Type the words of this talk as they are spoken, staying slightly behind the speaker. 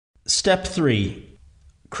Step 3.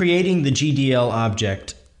 Creating the GDL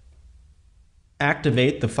object.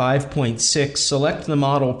 Activate the 5.6 Select the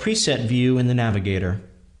Model preset view in the Navigator.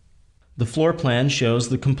 The floor plan shows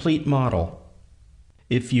the complete model.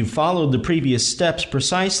 If you followed the previous steps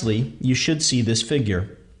precisely, you should see this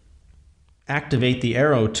figure. Activate the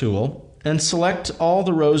arrow tool and select all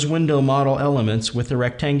the rose window model elements with a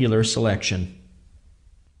rectangular selection.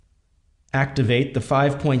 Activate the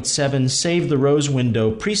 5.7 Save the Rose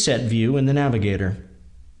Window preset view in the Navigator.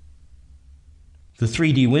 The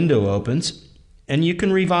 3D window opens, and you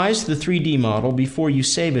can revise the 3D model before you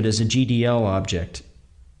save it as a GDL object.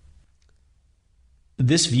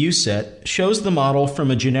 This view set shows the model from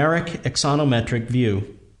a generic axonometric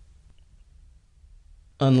view.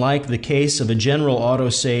 Unlike the case of a general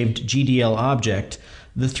auto-saved GDL object,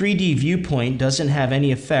 the 3D viewpoint doesn't have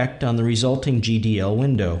any effect on the resulting GDL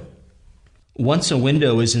window. Once a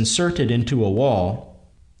window is inserted into a wall,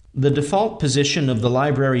 the default position of the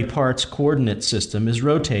library part's coordinate system is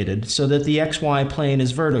rotated so that the XY plane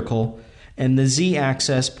is vertical and the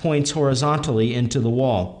Z-axis points horizontally into the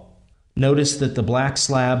wall. Notice that the black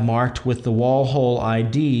slab marked with the wall hole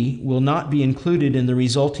ID will not be included in the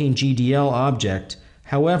resulting GDL object.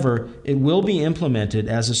 However, it will be implemented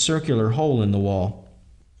as a circular hole in the wall.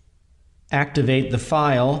 Activate the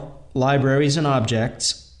File, Libraries and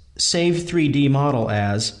Objects, Save 3D Model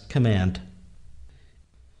As command.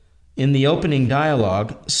 In the opening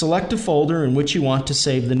dialog, select a folder in which you want to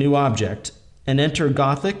save the new object and enter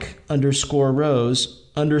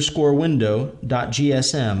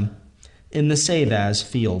gothic_rose_window.gsm in the Save As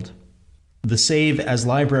field. The Save as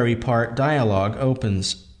Library Part dialog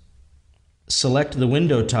opens. Select the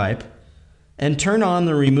window type and turn on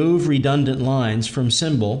the Remove Redundant Lines from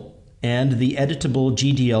Symbol and the Editable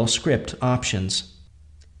GDL Script options.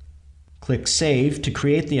 Click Save to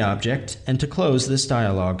create the object and to close this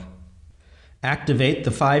dialog. Activate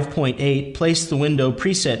the 5.8 Place the Window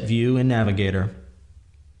preset view in Navigator.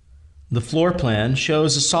 The floor plan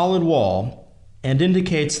shows a solid wall and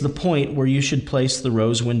indicates the point where you should place the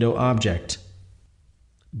rose window object.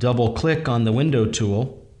 Double-click on the window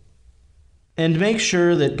tool and make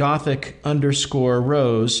sure that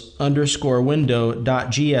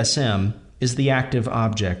gothic_rose_window.gsm is the active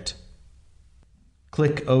object.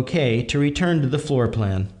 Click OK to return to the floor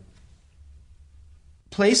plan.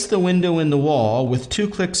 Place the window in the wall with 2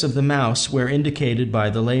 clicks of the mouse where indicated by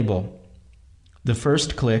the label. The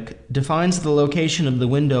first click defines the location of the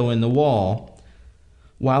window in the wall,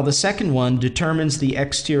 while the second one determines the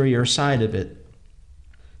exterior side of it.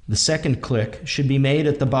 The second click should be made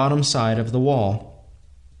at the bottom side of the wall.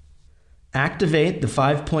 Activate the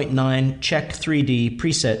 5.9 Check 3D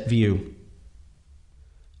preset view.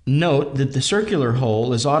 Note that the circular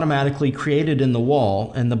hole is automatically created in the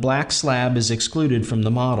wall and the black slab is excluded from the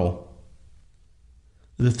model.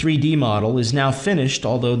 The 3D model is now finished,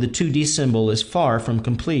 although the 2D symbol is far from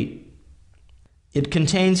complete. It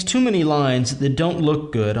contains too many lines that don't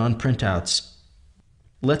look good on printouts.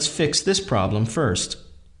 Let's fix this problem first.